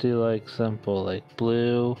 Just do like simple, like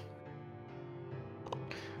blue.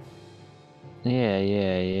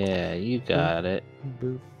 Yeah. You got it.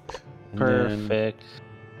 Boop. Perfect. Then,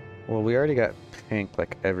 well, we already got pink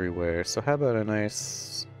like everywhere. So how about a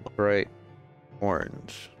nice bright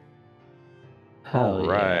orange? All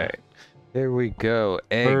right. There we go.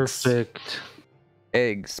 Eggs. Perfect.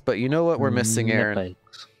 Eggs. But you know what we're missing, Aaron?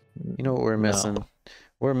 Eggs. You know what we're missing? No.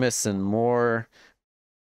 We're missing more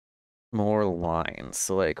lines.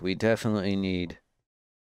 So like we definitely need.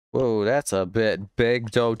 Whoa, that's a bit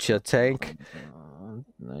big, don't you think?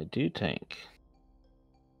 I do think.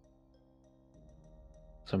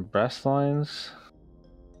 Some breast lines.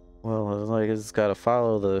 Well, like it's got to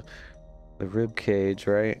follow the rib cage,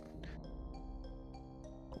 right?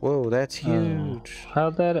 Whoa, that's huge.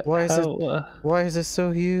 How'd that? Why is it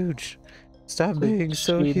so huge? Stop being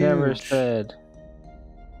so huge. She never said.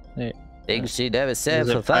 Things she never said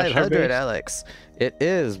for 500, Alex. It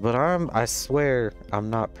is, but I swear I'm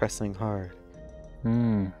not pressing hard.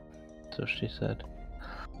 So she said.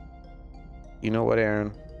 You know what,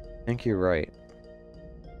 Aaron? I think you're right.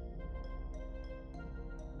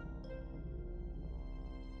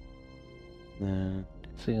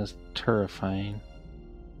 This thing is terrifying.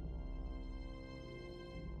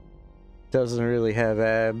 Doesn't really have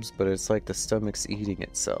abs, but it's like the stomach's eating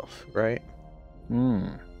itself, right?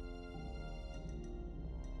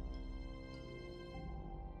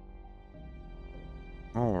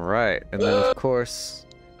 All right, and then of course.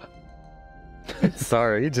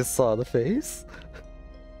 Sorry, you just saw the face.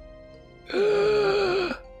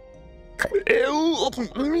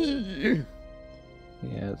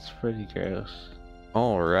 Yeah, it's pretty gross.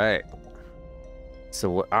 All right. So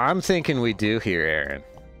what I'm thinking we do here, Aaron,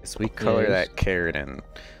 is we color that keratin.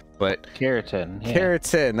 But keratin. Yeah.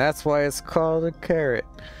 Keratin, that's why it's called a carrot.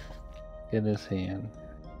 In his hand.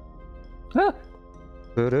 Ah!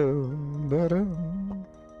 Oh,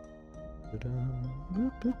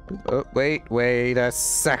 wait a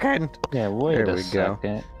second. Yeah, wait a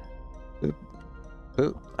second.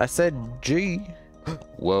 Oop, I said G.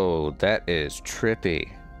 Whoa, that is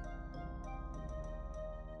trippy.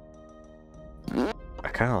 I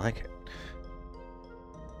kind of like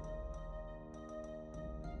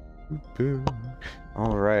it.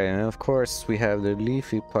 Alright, and of course we have the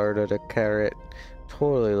leafy part of the carrot.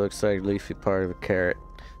 Totally looks like leafy part of a carrot.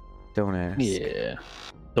 Don't ask. Yeah.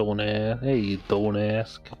 Don't ask. Hey, don't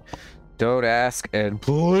ask. Don't ask, and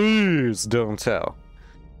please don't tell.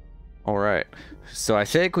 All right. So I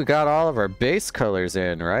think we got all of our base colors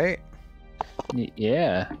in, right?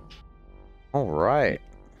 Yeah. All right.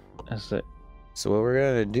 Is it? So what we're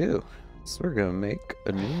gonna do is we're gonna make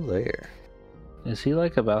a new layer. Is he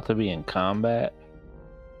like about to be in combat?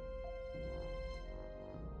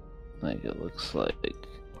 Like it looks like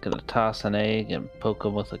gonna toss an egg and poke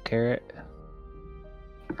him with a carrot.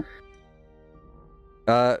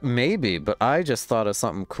 Maybe, but I just thought of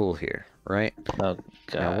something cool here, right? Oh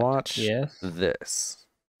God! Now watch yes. this.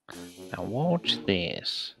 Now watch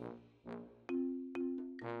this.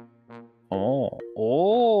 Oh,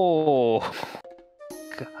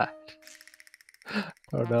 God! I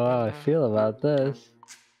don't know how I feel about this.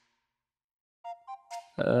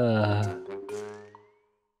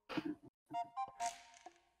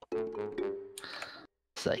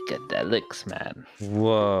 Psychedelics, man.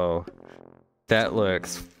 Whoa. That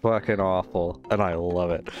looks fucking awful, and I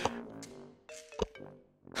love it.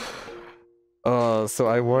 Oh, so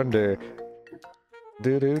I wonder.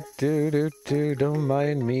 Don't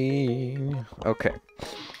mind me. Okay.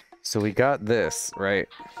 So we got this, right?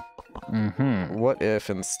 Mm-hmm. What if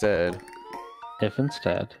instead? If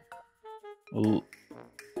instead. Ooh.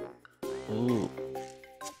 Ooh.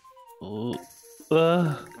 Ooh.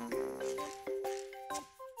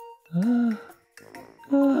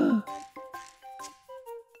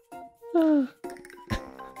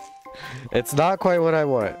 It's not quite what I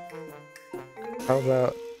want. How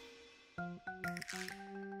about...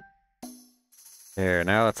 There,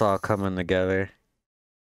 now it's all coming together.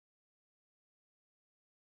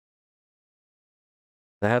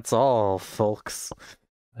 That's all, folks.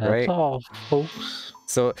 That's right? all, folks.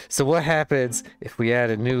 So what happens if we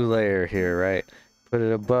add a new layer here, right? Put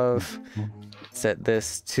it above, set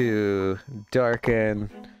this to darken,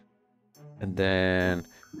 and then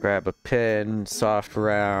grab a pen, soft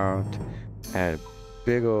round, add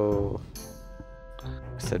big ol'... I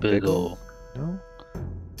said big ol'? No?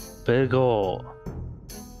 Big ol'.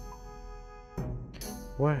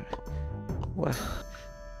 What? What?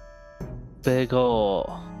 Big ol'.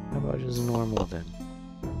 How about just normal then?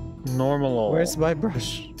 Normal. Where's my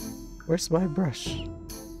brush? Where's my brush?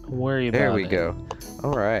 Worry about it. There we go.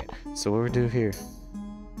 Alright, so what we do here?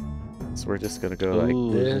 So we're just gonna go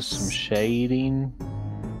like this. Some shading.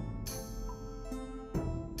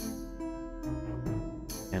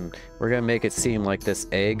 And we're gonna make it seem like this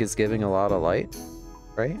egg is giving a lot of light,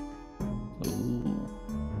 right? Ooh.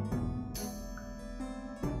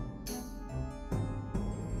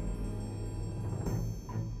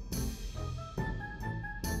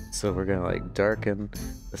 So we're gonna like darken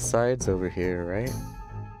the sides over here, right?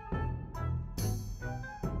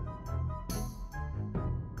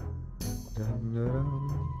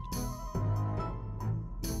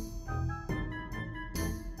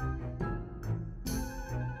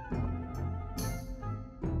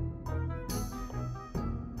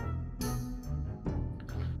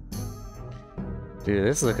 Dude,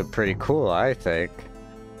 this is looking pretty cool, I think.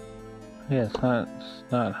 Yeah, it's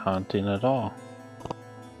not haunting at all.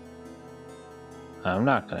 I'm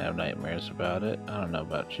not gonna have nightmares about it. I don't know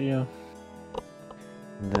about you.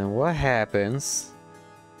 And then what happens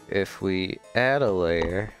if we add a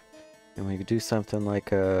layer and we do something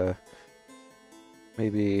like a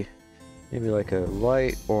maybe like a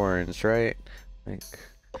light orange, right? Like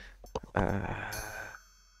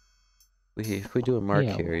if we do a mark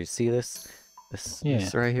here, you see this?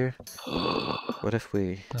 This right here? What if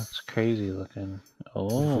we... That's crazy looking.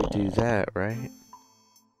 Oh. If we do that, right?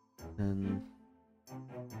 And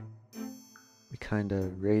we kind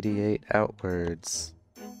of radiate outwards.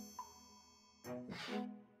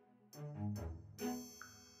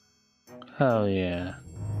 Hell yeah.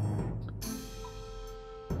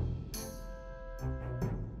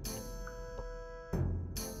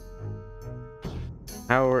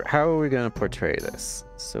 How are we gonna portray this?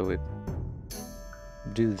 So we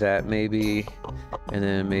do that maybe, and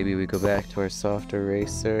then maybe we go back to our soft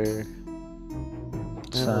eraser.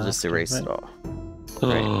 And we'll just erase it all.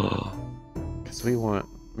 Right? Because we want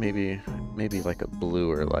maybe like a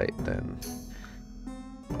bluer light then.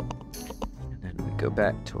 And then we go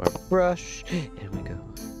back to our brush, and we go.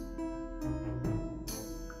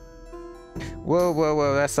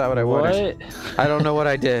 Whoa, that's not what I wanted. I don't know what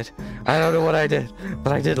I did. I don't know what I did,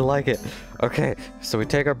 but I didn't like it. Okay, so we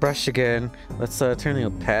take our brush again. Let's turn the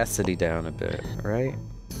opacity down a bit, right?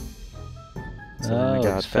 So we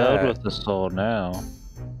got it's filled with the soul now.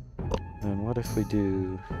 And what if we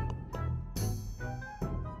do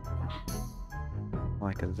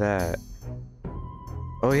like that?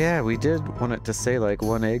 Oh yeah, we did want it to say like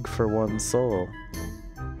one egg for one soul.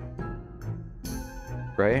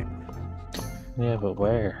 Right? Yeah, but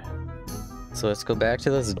where? So let's go back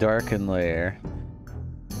to this darken layer.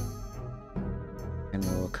 And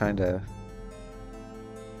we'll kind of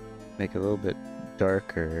make it a little bit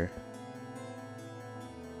darker.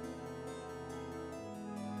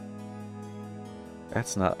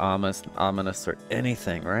 That's not ominous or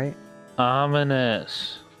anything, right?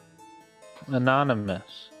 Ominous.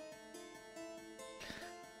 Anonymous.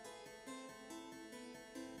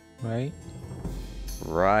 Right?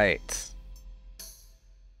 Right.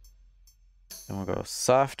 And we'll go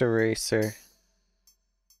soft eraser.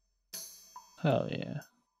 Oh yeah.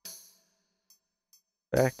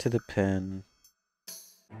 Back to the pen.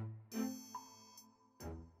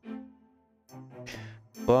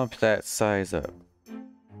 Bump that size up.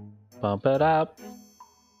 Bump it up.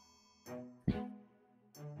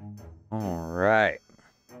 All right.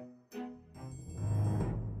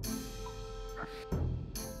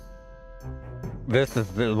 This is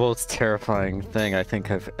the most terrifying thing I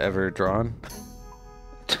think I've ever drawn.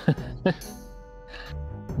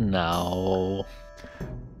 No.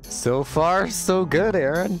 So far, so good,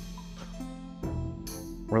 Aaron.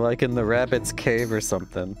 We're like in the rabbit's cave or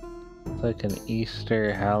something. It's like an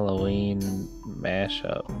Easter Halloween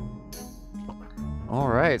mashup. All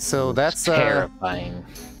right, so that's terrifying.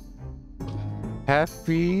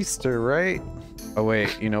 Happy Easter, right? Oh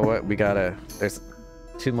wait, you know what? There's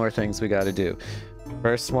 2 more things we gotta do.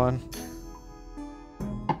 First one,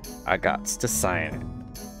 I got to sign it.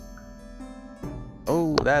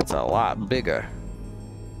 Oh, that's a lot bigger.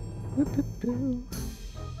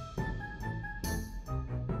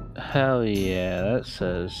 Hell yeah, that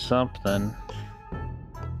says something.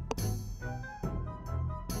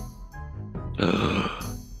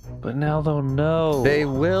 But now they'll know. They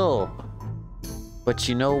will. But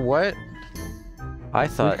you know what? I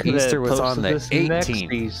thought Easter was on the 18th. Next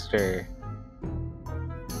Easter.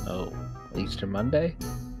 Oh, Easter Monday?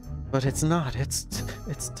 But it's not. It's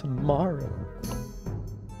tomorrow.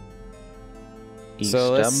 Easter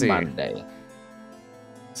so let's see. Monday.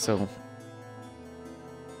 So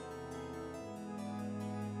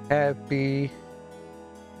Happy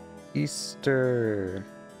Easter,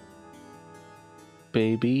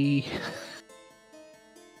 baby.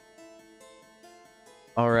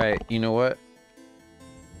 All right, you know what?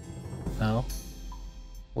 No.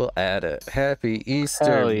 We'll add it. Happy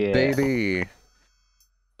Easter, yeah. baby.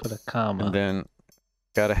 Put a comma. And then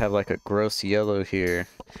gotta have like a gross yellow here.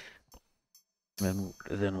 And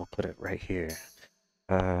then we'll put it right here.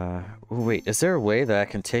 Wait, is there a way that I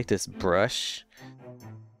can take this brush?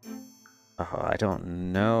 Oh, I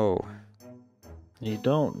don't know. You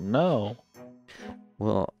don't know?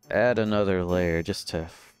 We'll add another layer just to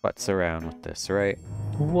futz around with this, right?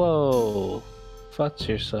 Whoa. Futz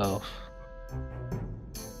yourself.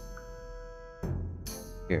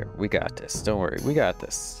 Here, we got this. Don't worry, we got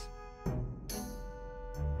this.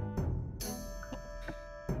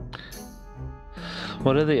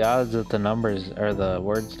 What are the odds that the numbers or the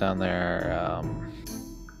words down there are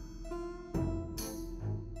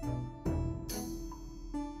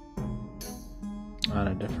on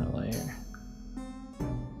a different layer?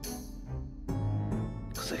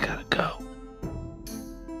 Because they gotta go.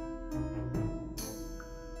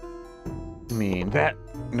 I mean, that...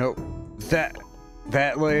 Nope.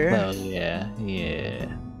 That layer? Oh, yeah. Yeah.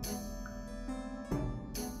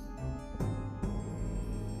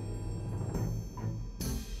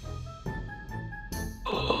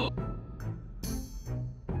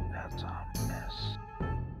 That's ominous.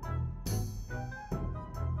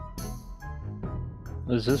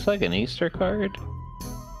 Is this like an Easter card?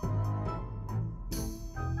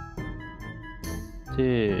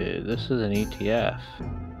 Dude, this is an ETF.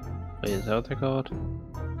 Wait, is that what they're called?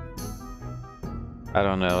 I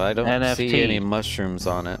don't know. I don't NFT. see any mushrooms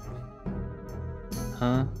on it.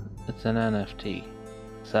 Huh? It's an NFT.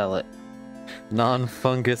 Sell it.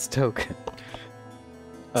 Non-fungus token.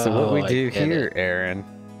 So what we do here, Aaron,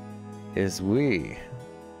 is you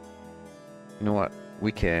know what?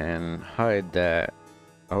 We can hide that.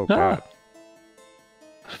 Oh God.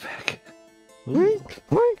 Back.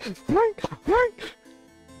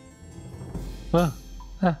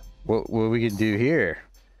 What we can do here?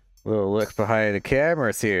 We'll look behind the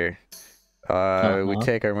cameras here. We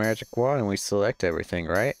take our magic wand and we select everything,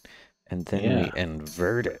 right? And then we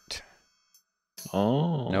invert it.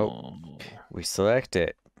 Oh. Nope. We select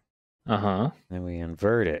it. Then we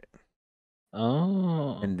invert it.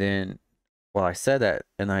 Oh. And then, well, I said that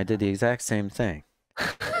and I did the exact same thing.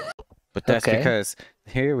 But that's because,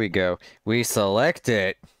 here we go. We select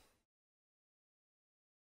it.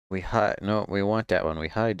 No, we want that one. We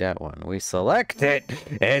hide that one. We select it,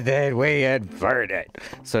 and then we invert it.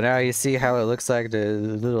 So now you see how it looks like the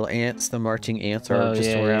little ants, the marching ants are just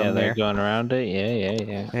around there. They're going around it.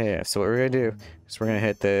 Yeah, so what we're gonna do is we're gonna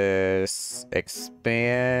hit this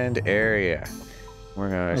expand area. We're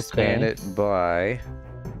gonna expand it by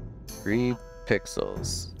 3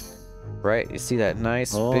 pixels. Right, you see that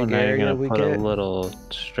nice big area we get? Put a little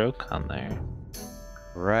stroke on there.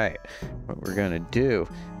 Right. What we're gonna do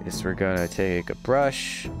is we're gonna take a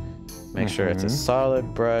brush, make sure it's a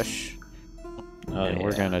solid brush, and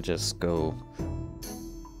we're gonna just go.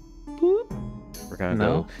 Boop. We're gonna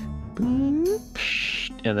go. Boop.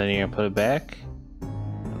 And then you're gonna put it back.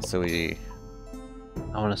 So we.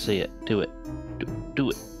 I want to see it. Do it. Do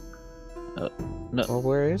it. No. Well,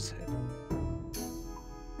 where is it?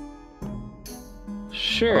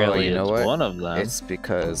 Surely you know it's what? one of them. It's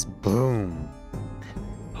because boom.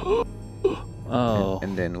 Oh.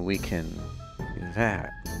 And then we can do that.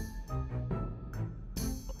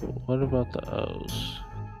 What about the O's?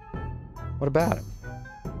 What about it?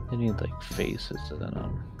 They need like faces in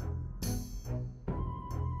them.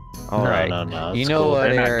 All right. No. You know what,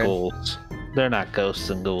 They're Aaron? not ghouls. They're not ghosts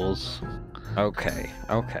and ghouls. Okay.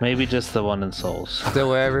 Maybe just the one in Souls.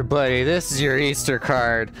 So everybody, this is your Easter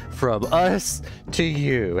card from us to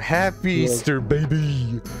you. Happy Easter,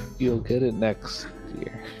 baby! You'll get it next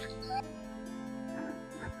year.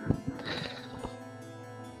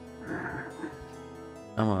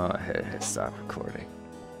 I'm gonna hit stop recording.